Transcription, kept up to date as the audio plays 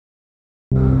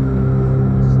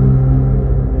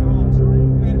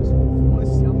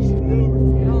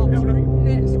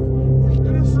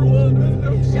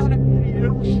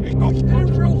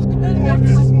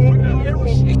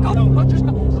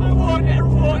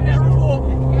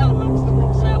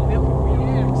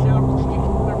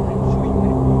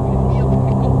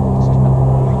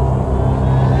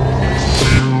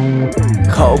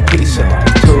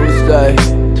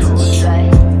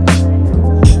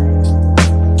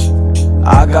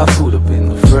I got food up in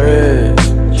the fridge.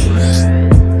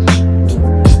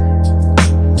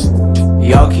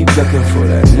 Y'all keep looking for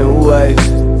that new wave.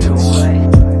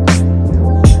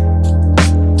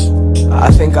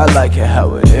 I think I like it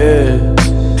how it is.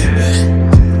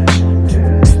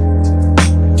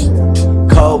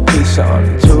 Cold pizza on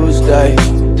a Tuesday.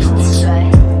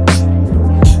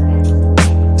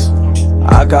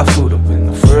 I got food up in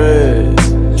the fridge.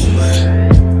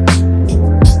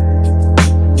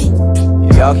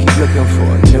 Y'all keep looking for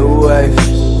a new wave.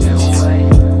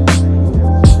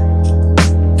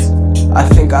 I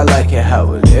think I like it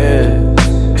how it is.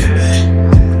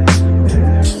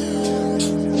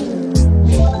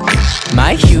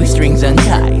 My shoestrings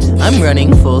untied, I'm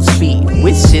running full speed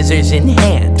with scissors in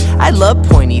hand. I love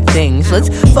pointy things. Let's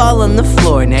fall on the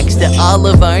floor next to all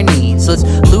of our needs. Let's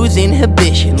lose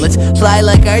inhibition. Let's fly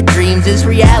like our dreams is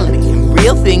reality. And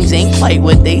real things ain't quite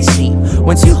what they seem.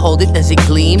 Once you hold it, does it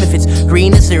gleam? If it's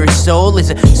green, is there a soul?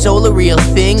 Is a soul a real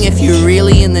thing? If you're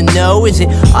really in the know, is it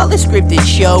all a scripted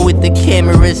show with the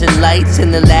cameras and lights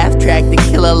and the laugh track to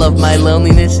kill all of my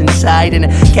loneliness inside? And a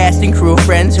cast and crew of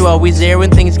friends who are always there when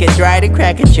things get dry to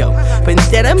crack a joke. But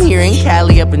instead I'm hearing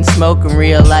Cali up in smoke in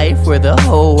real life, where the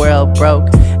whole world broke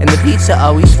and the pizza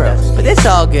always froze. But it's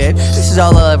all good, this is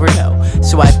all I'll ever know.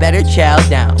 So I better chow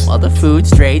down while the food's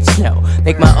straight snow.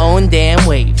 Make my own damn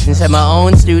waves inside my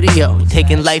own studio,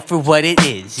 taking life for what it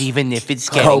is, even if it's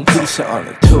getting cold pizza on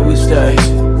a Tuesday.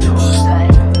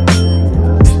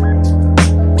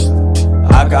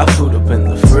 I got food up in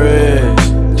the fridge.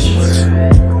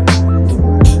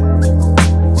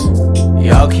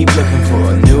 Y'all keep looking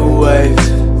for a new wave.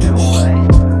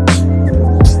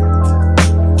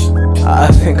 I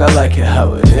think I like it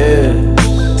how it is.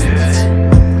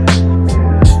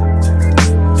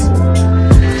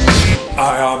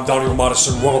 Hi, I'm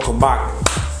Madison, welcome back.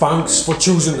 Thanks for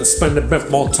choosing to spend a bit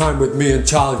more time with me and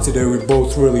Charlie today, we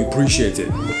both really appreciate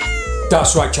it.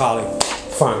 That's right, Charlie,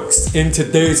 thanks. In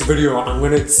today's video, I'm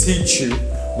going to teach you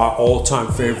my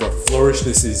all-time favorite flourish.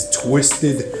 This is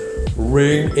Twisted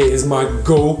Rain. It is my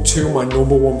go-to, my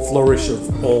 #1 flourish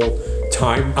of all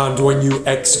time. And when you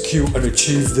execute and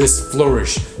achieve this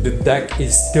flourish, the deck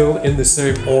is still in the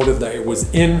same order that it was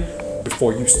in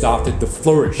before you started the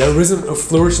flourish. There isn't a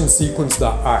flourishing sequence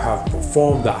that I have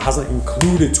performed that hasn't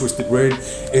included Twisted Rain.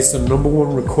 It's the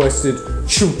 #1 requested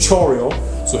tutorial.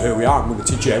 So here we are, I'm going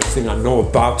to teach you everything I know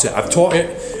about it. I've taught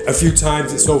it a few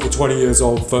times, it's over 20 years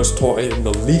old. First taught it in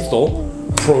the Lethal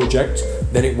project,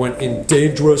 then it went in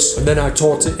Dangerous, and then I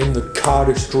taught it in the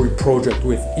Cardistry project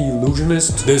with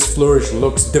Illusionist. This flourish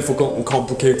looks difficult and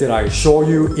complicated, I assure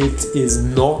you it is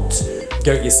not.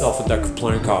 Get yourself a deck of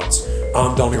playing cards.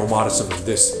 I'm Madison and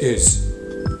this is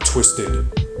Twisted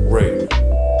Rain.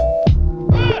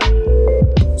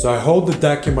 So I hold the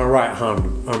deck in my right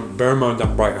hand, and bear in mind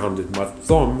I'm right-handed. My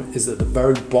thumb is at the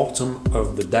very bottom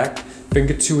of the deck,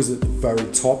 finger 2 is at the very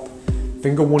top.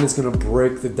 Finger 1 is going to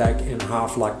break the deck in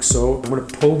half like so. I'm going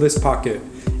to pull this packet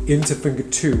into finger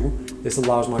 2. This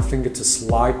allows my finger to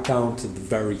slide down to the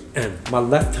very end. My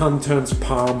left hand turns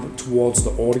palm towards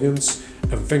the audience,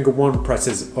 and finger 1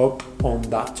 presses up on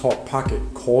that top packet,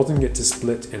 causing it to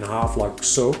split in half like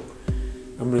so.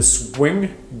 I'm going to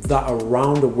swing that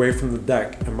around away from the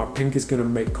deck, and my pinky is going to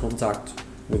make contact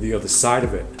with the other side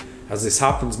of it. As this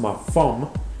happens, my thumb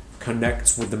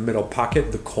connects with the middle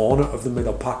packet, the corner of the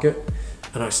middle packet,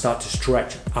 and I start to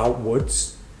stretch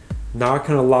outwards. Now I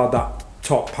can allow that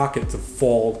top packet to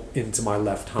fall into my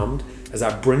left hand as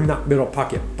I bring that middle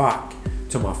packet back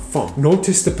to my thumb.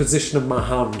 Notice the position of my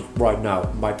hand right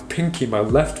now. My pinky, my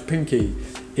left pinky,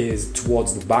 is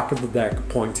towards the back of the deck,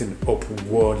 pointing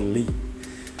upwardly.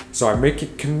 So I make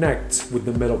it connect with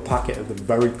the middle packet at the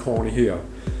very corner here.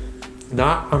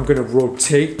 Now I'm going to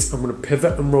rotate, I'm going to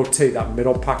pivot and rotate that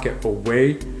middle packet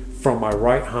away from my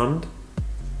right hand,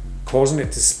 causing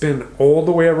it to spin all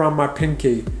the way around my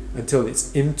pinky until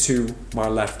it's into my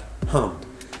left hand.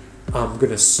 I'm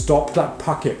going to stop that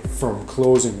packet from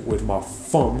closing with my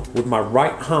thumb. With my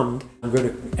right hand, I'm going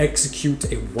to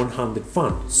execute a one-handed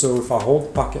fan. So if I hold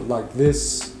the packet like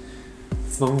this,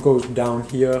 thumb goes down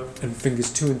here, and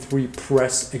fingers 2 and 3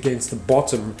 press against the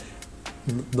bottom.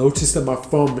 Notice that my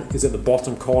thumb is at the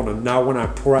bottom corner. Now when I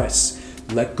press,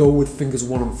 let go with fingers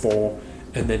 1 and 4,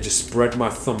 and then just spread my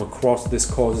thumb across. This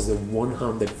causes a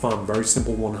one-handed fan, very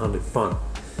simple one-handed fan.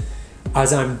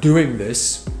 As I'm doing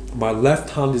this, my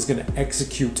left hand is going to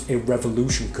execute a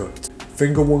revolution cut.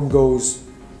 Finger 1 goes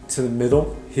to the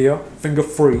middle here. Finger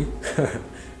 3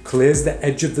 clears the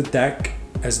edge of the deck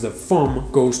as the thumb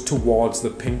goes towards the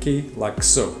pinky like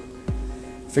so.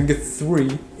 Finger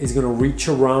 3 is going to reach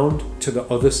around to the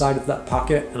other side of that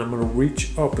pocket, and I'm going to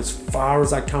reach up as far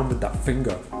as I can with that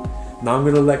finger. Now I'm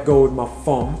going to let go with my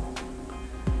thumb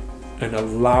and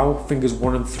allow fingers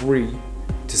 1 and 3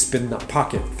 to spin that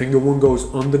pocket. Finger 1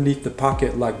 goes underneath the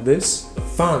pocket like this. The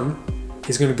fan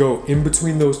is going to go in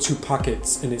between those 2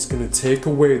 pockets, and it's going to take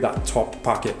away that top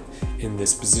pocket in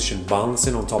this position,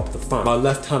 balancing on top of the fan. My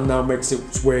left hand now makes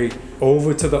its way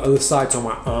over to the other side so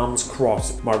my arms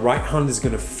cross. My right hand is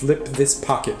going to flip this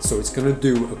pocket, so it's going to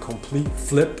do a complete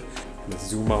flip. Let's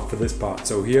zoom out for this part.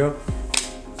 So here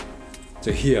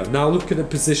to here. Now look at the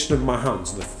position of my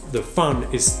hands. The fan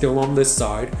is still on this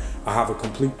side. I have a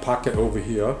complete pocket over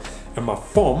here, and my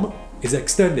thumb is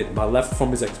extended. My left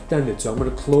thumb is extended, so I'm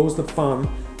going to close the fan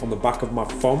on the back of my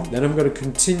thumb. Then I'm going to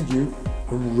continue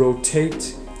and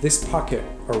rotate this pocket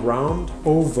around,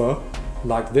 over,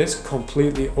 like this,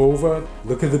 completely over.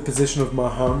 Look at the position of my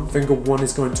hand. Finger 1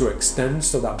 is going to extend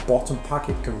so that bottom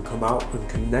pocket can come out and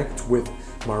connect with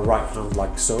my right hand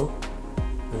like so.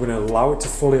 I'm going to allow it to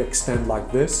fully extend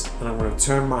like this, and I'm going to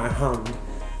turn my hand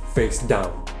face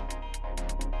down.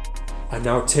 I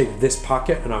now take this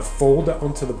pocket and I fold it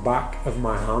onto the back of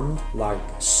my hand like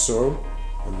so.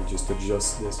 Let me just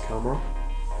adjust this camera.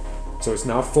 So it's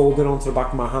now folded onto the back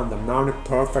of my hand. I'm now in a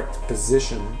perfect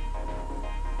position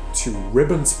to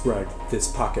ribbon spread this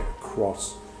pocket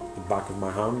across the back of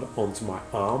my hand onto my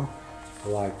arm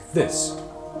like this.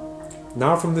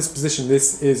 Now from this position,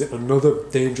 this is another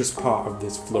dangerous part of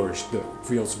this flourish that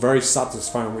feels very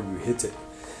satisfying when you hit it.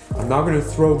 I'm now going to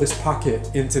throw this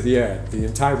pocket into the air. The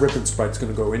entire ribbon spread is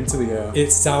going to go into the air.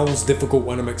 It sounds difficult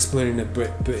when I'm explaining it, but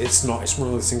it's not. It's one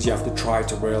of those things you have to try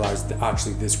to realize that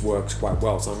actually this works quite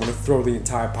well. So I'm going to throw the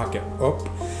entire pocket up.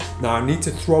 Now I need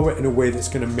to throw it in a way that's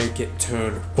going to make it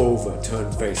turn over,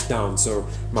 turn face down. So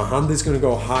my hand is going to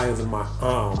go higher than my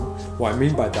arm. What I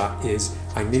mean by that is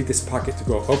I need this pocket to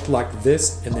go up like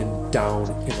this and then down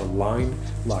in a line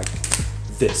like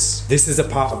this. This is a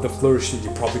part of the flourish that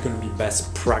you're probably going to be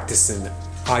best practicing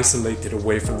isolated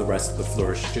away from the rest of the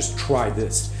flourish. Just try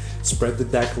this. Spread the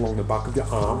deck along the back of your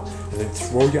arm and then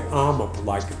throw your arm up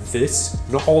like this.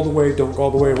 Not all the way, don't go all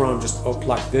the way around, just up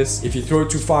like this. If you throw it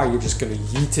too far, you're just going to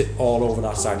yeet it all over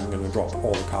that side and you're going to drop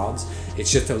all the cards.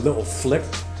 It's just a little flip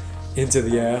into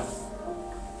the air,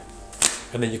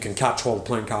 and then you can catch all the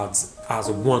playing cards as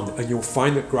a one, and you'll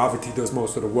find that gravity does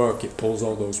most of the work. It pulls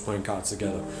all those playing cards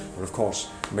together. And of course,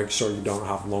 make sure you don't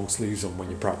have long sleeves on when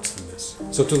you're practicing this.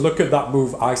 So to look at that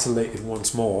move isolated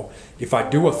once more, if I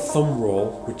do a thumb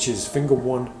roll, which is finger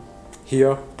 1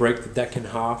 here, break the deck in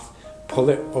half, pull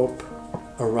it up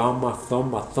around my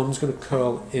thumb's going to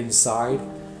curl inside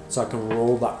so I can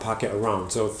roll that packet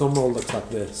around. So a thumb roll looks like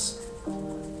this.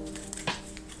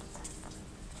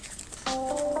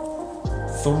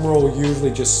 Thumb roll usually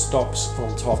just stops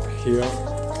on top here.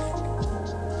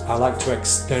 I like to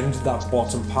extend that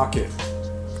bottom pocket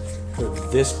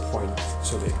at this point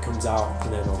so that it comes out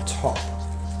and then on top.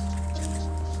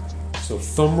 So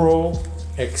thumb roll,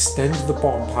 extend the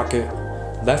bottom pocket,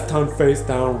 left hand face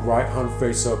down, right hand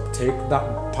face up. Take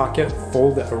that pocket,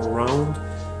 fold it around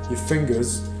your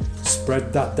fingers,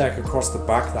 spread that deck across the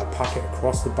back, that pocket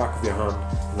across the back of your hand,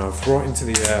 and now throw it into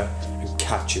the air and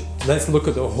catch it. Let's look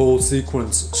at the whole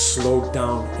sequence slowed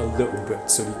down a little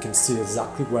bit so you can see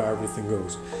exactly where everything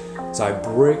goes. So I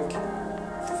break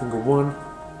finger 1,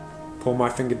 pull my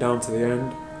finger down to the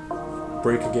end,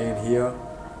 break again here,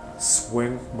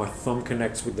 swing, my thumb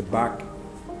connects with the back,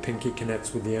 pinky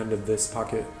connects with the end of this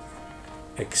pocket,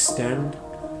 extend,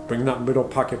 bring that middle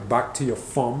pocket back to your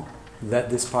thumb, let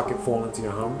this pocket fall into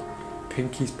your hand,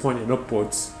 pinky's pointing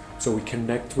upwards so we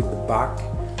connect with the back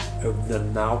of the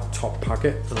now top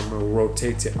pocket, and I'm going to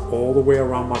rotate it all the way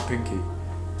around my pinky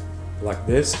like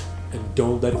this, and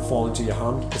don't let it fall into your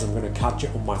hand because I'm going to catch it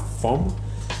on my thumb.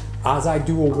 As I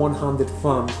do a one-handed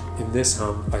fan in this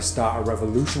hand, I start a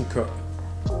revolution cut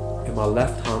in my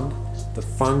left hand. The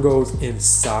fan goes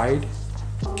inside,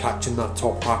 catching that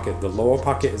top pocket. The lower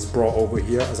pocket is brought over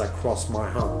here as I cross my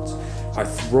hands. I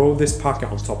throw this pocket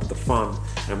on top of the fan,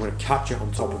 and I'm going to catch it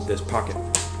on top of this pocket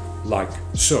like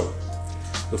so.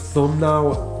 The thumb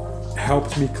now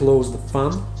helps me close the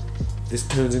fan. This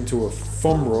turns into a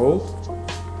thumb roll.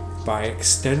 But I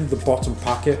extend the bottom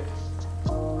pocket,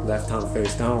 left hand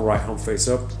face down, right hand face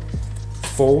up,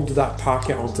 fold that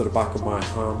pocket onto the back of my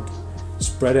hand,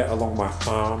 spread it along my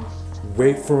arm,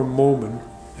 wait for a moment,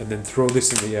 and then throw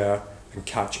this in the air and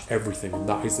catch everything. And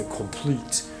that is the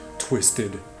complete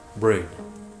twisted brain.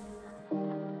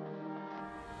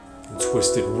 And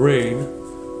twisted brain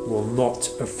will not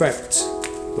affect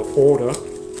the order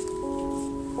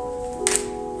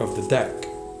of the deck.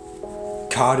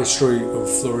 Cardistry and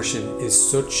flourishing is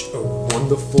such a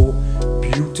wonderful,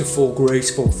 beautiful,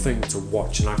 graceful thing to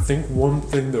watch, and I think one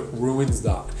thing that ruins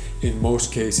that in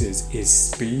most cases is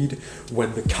speed.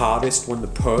 When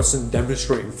the person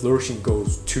demonstrating flourishing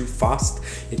goes too fast,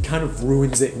 it kind of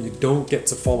ruins it and you don't get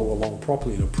to follow along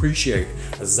properly and appreciate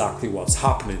exactly what's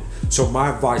happening. So my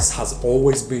advice has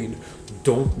always been,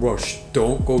 don't rush,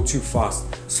 don't go too fast,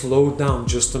 slow down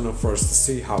just enough for us to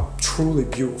see how truly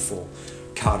beautiful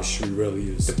cardistry really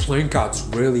is. The playing cards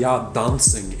really are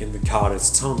dancing in the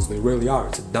cardist's hands, they really are,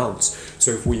 it's a dance.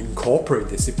 So if we incorporate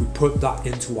this, if we put that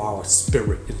into our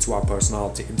spirit, into our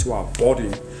personality, into our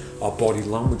body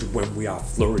language when we are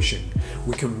flourishing,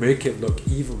 we can make it look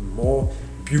even more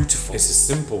beautiful. It's a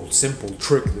simple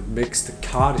trick that makes the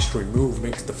cardistry move,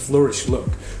 makes the flourish look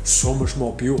so much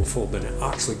more beautiful than it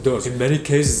actually does. In many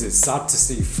cases, it's sad to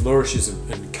see flourishes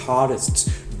and cardists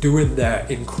doing their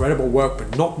incredible work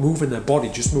but not moving their body,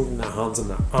 just moving their hands and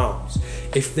their arms.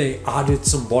 If they added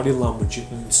some body language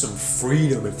and some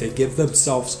freedom, if they give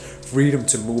themselves freedom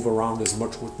to move around as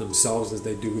much with themselves as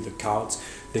they do with the cards,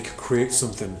 they could create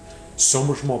something so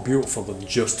much more beautiful than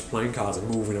just playing cards and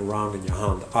moving around in your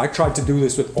hand. I tried to do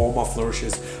this with all my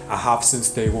flourishes. I have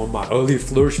since day one. My earlier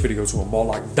flourish videos were more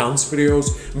like dance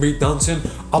videos, me dancing.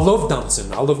 I love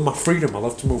dancing, I love my freedom, I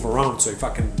love to move around. So if I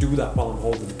can do that while I'm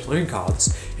holding the playing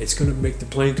cards, it's gonna make the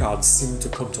playing cards seem to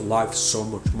come to life so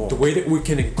much more. The way that we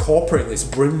can incorporate this,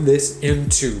 bring this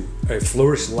into a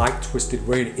flourish like Twisted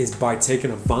Rain, is by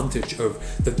taking advantage of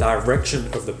the direction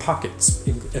of the packets.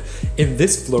 In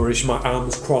this flourish, my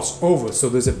arms cross over, so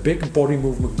there's a big body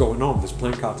movement going on. There's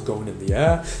playing cards going in the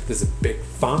air, there's a big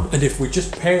fan, and if we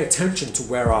just pay attention to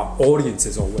where our audience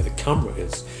is or where the camera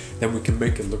is, then we can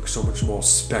make it look so much more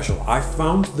special. I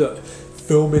found that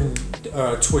filming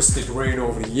Twisted Rain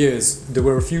over the years, there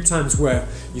were a few times where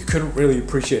you couldn't really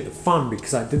appreciate the fan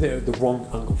because I did it at the wrong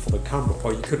angle for the camera,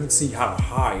 or you couldn't see how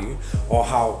high or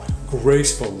how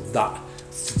graceful that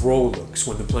throw looks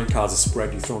when the playing cards are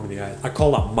spread, you throw them in the air. I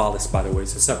call that malice, by the way.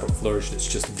 It's a separate flourish,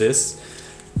 it's just this.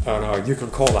 You can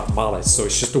call that malice, so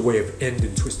it's just a way of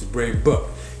ending Twisted Rain. But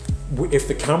if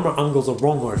the camera angles are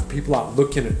wrong, or if people aren't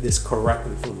looking at this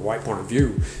correctly from the right point of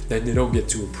view, then they don't get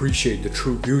to appreciate the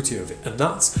true beauty of it. And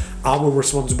that's our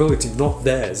responsibility, not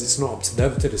theirs. It's not up to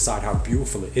them to decide how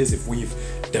beautiful it is if we've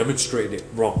demonstrated it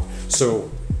wrong. So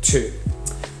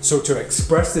to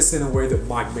express this in a way that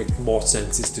might make more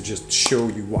sense is to just show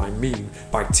you what I mean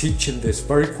by teaching this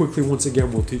very quickly. Once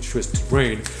again, we'll teach Twisted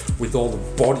Rain with all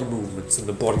the body movements and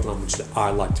the body language that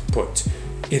I like to put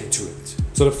into it.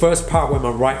 So the first part, where my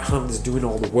right hand is doing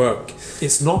all the work,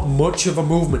 it's not much of a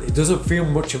movement. It doesn't feel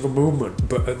much of a movement,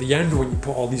 but at the end, when you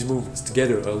put all these movements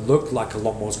together, it'll look like a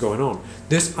lot more's going on.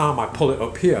 This arm, I pull it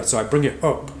up here, so I bring it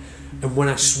up, and when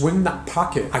I swing that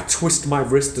packet, I twist my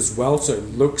wrist as well, so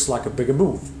it looks like a bigger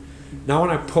move. Now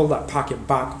when I pull that packet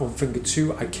back on finger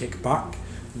 2, I kick back.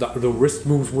 The wrist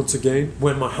moves once again.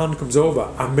 When my hand comes over,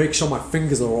 I make sure my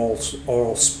fingers are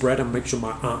all spread and make sure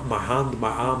my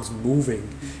arm's moving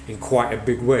in quite a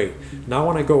big way. Now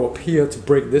when I go up here to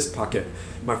break this packet,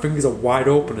 my fingers are wide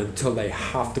open until they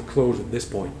have to close at this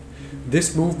point.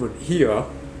 This movement here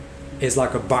is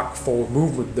like a back forward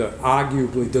movement that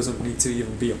arguably doesn't need to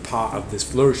even be a part of this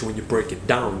flourish when you break it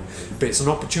down, but it's an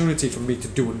opportunity for me to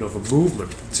do another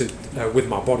movement with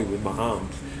my body, with my arm,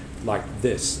 like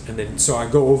this. And then so I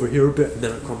go over here a bit and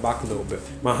then I come back a little bit.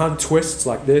 My hand twists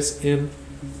like this in,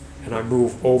 and I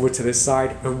move over to this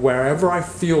side, and wherever I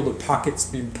feel the packet's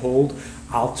being pulled,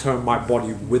 I'll turn my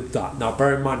body with that. Now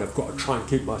bear in mind, I've got to try and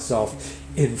keep myself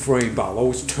in frame, but I'll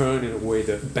always turn in a way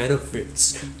that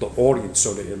benefits the audience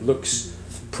so that it looks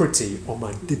pretty on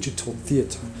my digital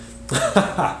theater.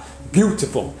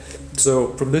 Beautiful.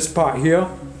 So from this part here,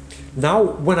 now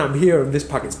when I'm here and this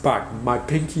packet's back, my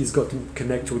pinky's got to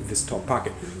connect with this top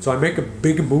packet. So I make a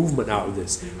big movement out of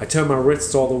this. I turn my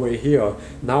wrists all the way here.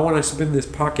 Now when I spin this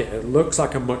packet, it looks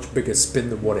like a much bigger spin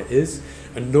than what it is.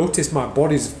 And notice my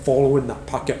body's following that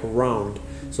packet around.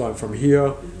 So I'm from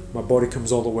here, my body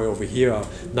comes all the way over here.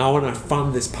 Now when I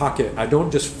fan this packet, I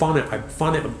don't just fan it, I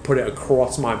fan it and put it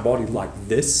across my body like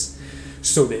this,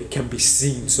 so that it can be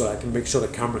seen, so I can make sure the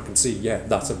camera can see, yeah,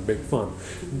 that's a big fan.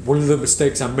 One of the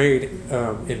mistakes I made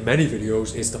in many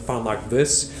videos is to fan like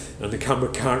this, and the camera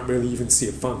can't really even see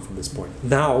a fan from this point.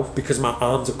 Now, because my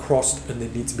arms are crossed and they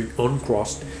need to be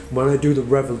uncrossed, when I do the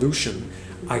revolution,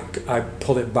 I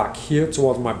pull it back here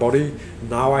towards my body.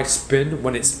 Now I spin.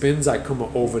 When it spins, I come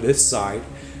over this side,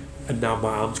 and now my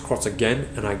arms cross again,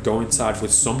 and I go inside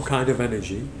with some kind of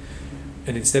energy.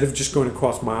 And instead of just going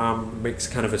across, my arm makes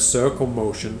kind of a circle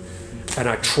motion, and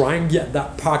I try and get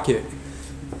that packet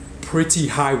pretty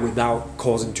high without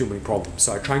causing too many problems.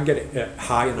 So I try and get it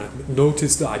high, and I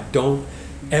notice that I don't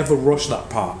ever rush that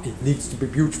part. It needs to be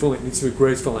beautiful, it needs to be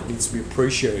graceful, it needs to be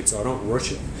appreciated, so I don't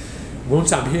rush it.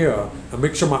 Once I'm here, I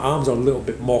make sure my arms are a little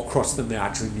bit more crossed than they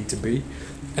actually need to be.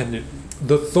 And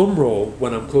the thumb roll,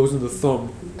 when I'm closing the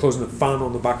fan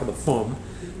on the back of the thumb,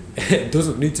 it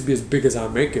doesn't need to be as big as I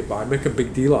make it, but I make a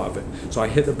big deal out of it. So I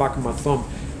hit the back of my thumb,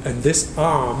 and this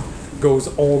arm goes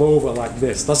all over like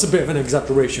this. That's a bit of an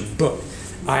exaggeration, but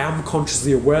I am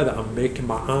consciously aware that I'm making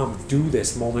my arm do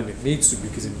this more than it needs to,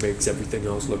 because it makes everything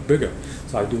else look bigger.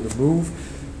 So I do the move.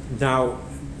 Now,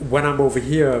 when I'm over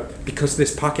here, because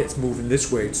this packet's moving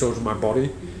this way, so does my body.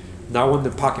 Now when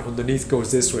the packet underneath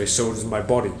goes this way, so does my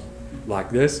body. Like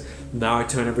this. Now I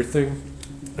turn everything,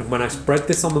 and when I spread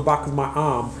this on the back of my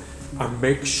arm, I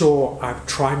make sure I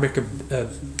try and make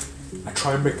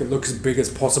it look as big as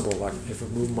possible. Like if I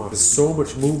move there's so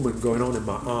much movement going on in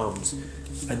my arms.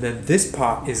 And then this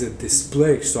part is a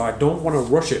display, so I don't want to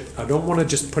rush it. I don't want to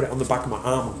just put it on the back of my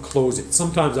arm and close it.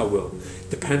 Sometimes I will.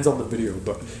 Depends on the video.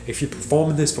 But if you're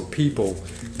performing this for people,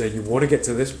 then you want to get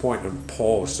to this point and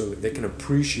pause so that they can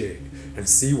appreciate and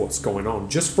see what's going on.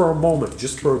 Just for a moment,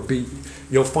 just for a beat.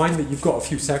 You'll find that you've got a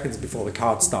few seconds before the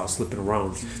card starts slipping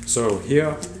around. So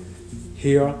here,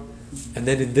 here, and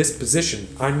then in this position,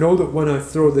 I know that when I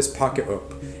throw this packet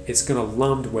up, it's going to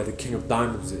land where the King of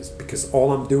Diamonds is, because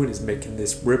all I'm doing is making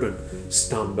this ribbon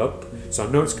stand up. So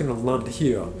I know it's going to land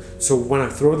here. So when I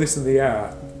throw this in the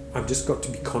air, I've just got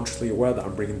to be consciously aware that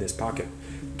I'm bringing this packet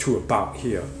to about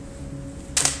here.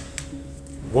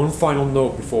 One final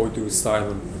note before we do a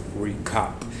silent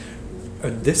recap.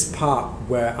 And this part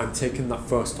where I'm taking that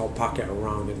first top packet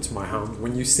around into my hand,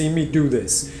 when you see me do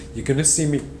this, you're going to see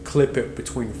me clip it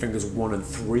between fingers 1 and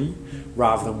 3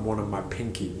 rather than 1 and my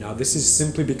pinky. Now this is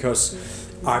simply because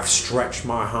I've stretched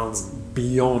my hands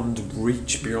beyond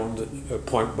reach, beyond a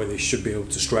point where they should be able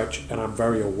to stretch, and I'm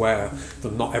very aware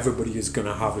that not everybody is going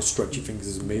to have as stretchy fingers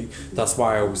as me. That's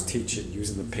why I always teach it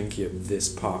using the pinky at this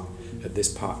part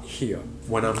here.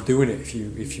 When I'm doing it, if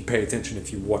you pay attention,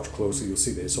 if you watch closely, you'll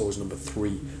see that it's always number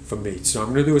 3 for me. So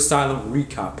I'm going to do a silent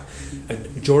recap,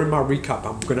 and during my recap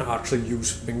I'm going to actually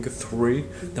use finger 3.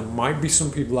 There might be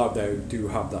some people out there who do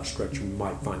have that stretch and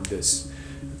might find this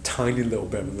tiny little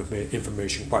bit of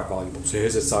information quite valuable. So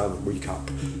here's a silent recap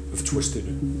of Twisted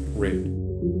Rain.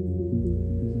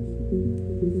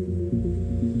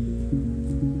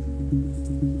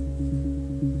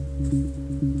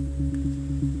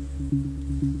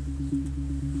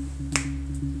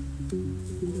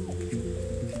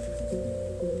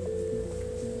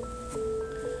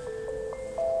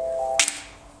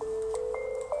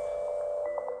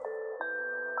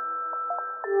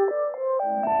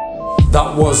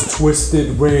 That was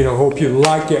Twisted Rain. I hope you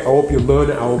like it. I hope you learn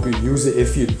it. I hope you use it.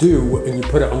 If you do, and you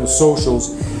put it on the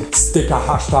socials, stick a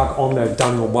hashtag on there,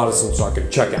 Daniel Madison, so I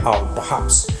can check it out,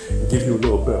 perhaps give you a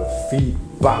little bit of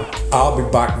feedback. I'll be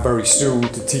back very soon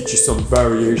to teach you some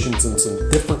variations and some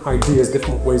different ideas,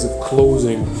 different ways of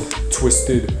closing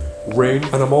Twisted Rain.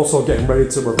 And I'm also getting ready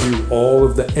to review all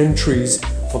of the entries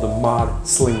for the Mad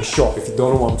Slingshot. If you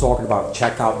don't know what I'm talking about,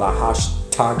 check out the hashtag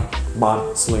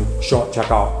Mad Slingshot.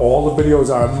 Check out all the videos,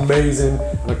 are amazing,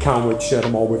 and I can't wait to share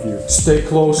them all with you. Stay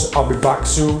close, I'll be back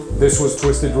soon. This was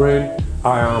Twisted Rain.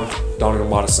 I am Daniel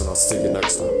Madison. I'll see you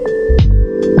next time.